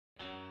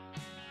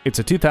It's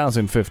a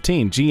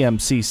 2015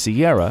 GMC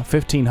Sierra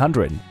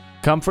 1500.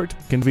 Comfort,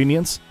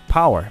 convenience,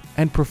 power,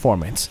 and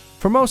performance.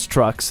 For most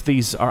trucks,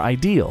 these are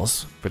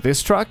ideals. For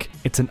this truck,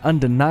 it's an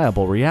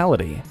undeniable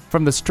reality.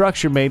 From the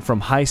structure made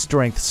from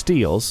high-strength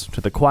steels,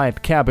 to the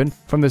quiet cabin,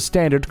 from the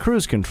standard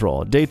cruise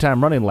control,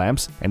 daytime running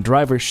lamps, and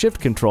driver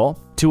shift control,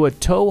 to a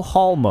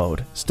tow-haul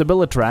mode,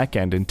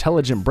 StabiliTrak, and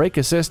intelligent brake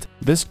assist,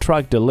 this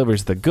truck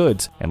delivers the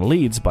goods and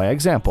leads by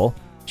example,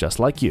 just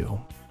like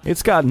you.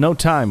 It's got no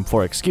time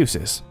for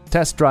excuses.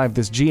 Test drive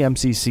this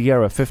GMC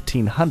Sierra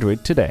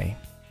 1500 today.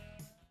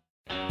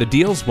 The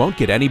deals won't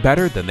get any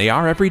better than they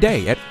are every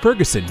day at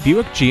Ferguson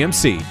Buick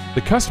GMC.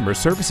 The customer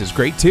service is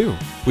great too.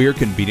 We are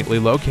conveniently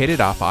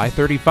located off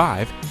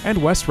I-35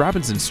 and West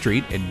Robinson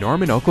Street in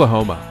Norman,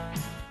 Oklahoma.